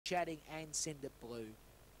Chatting and Send It Blue.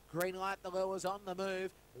 Green light, the lures on the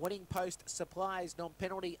move. Winning Post Supplies,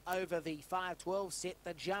 non-penalty over the 5-12. Set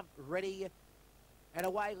the jump, ready and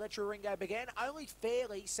away. Litcharingo began only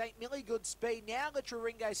fairly. St. Millie good speed. Now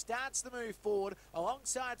Litcharingo starts the move forward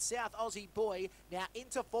alongside South Aussie Boy. Now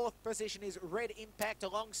into fourth position is Red Impact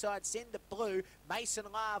alongside Send It Blue. Mason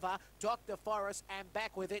Lava, Dr. Forest, and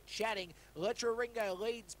back with it Chatting. Litcharingo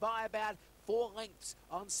leads by about 4 lengths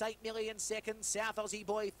on St. Millie in second, South Aussie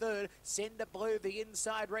Boy third, Send It Blue, the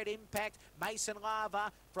inside Red Impact, Mason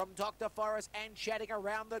Lava from Dr. Forest and Chatting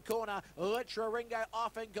around the corner. Litcharingo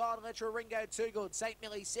off and gone, Litcharingo too good, St.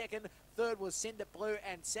 Millie second, third was Send It Blue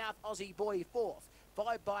and South Aussie Boy fourth,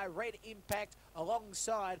 followed by Red Impact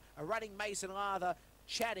alongside a running Mason Lava,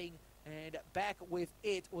 Chatting, and back with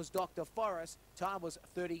it was Dr. Forest. Time was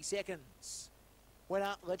 30 seconds.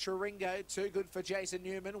 Winner, Litcharingo, too good for Jason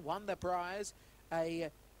Newman, won the prize. A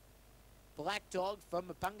Black Dog from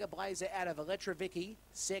Punga Blazer out of Electra Vicky.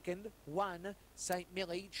 Second, won St.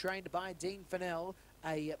 Millie, trained by Dean Fennell.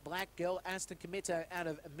 A Black Girl, Aston Comito out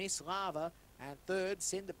of Miss Lava. And third,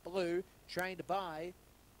 Send It Blue, trained by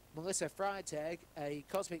Melissa Freitag. A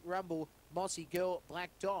Cosmic Rumble, Mossy Girl,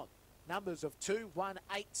 Black Dog. Numbers of 2, 1,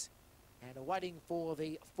 8. And awaiting for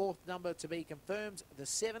the fourth number to be confirmed, the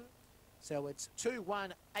 7. So it's 2,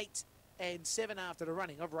 1, 8, and 7 after the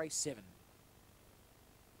running of race 7.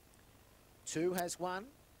 2 has won.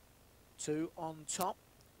 2 on top.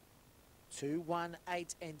 2, 1,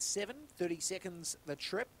 8, and 7. 30 seconds the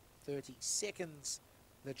trip. 30 seconds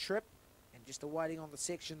the trip. And just awaiting on the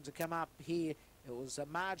section to come up here. It was a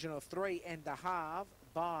margin of 3.5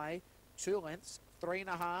 by 2 lengths.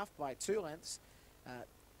 3.5 by 2 lengths.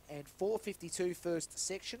 And 4.52 first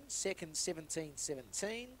section. Second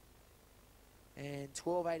 17.17. And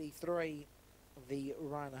 12.83 the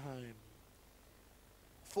run home.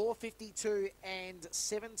 4.52 and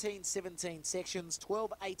 17.17 sections.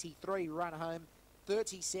 12.83 run home.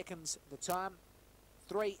 30 seconds the time.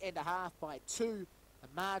 3.5 by 2. A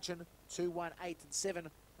margin 2, 1, 8 and 7.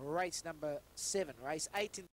 Race number 7. Race 8 and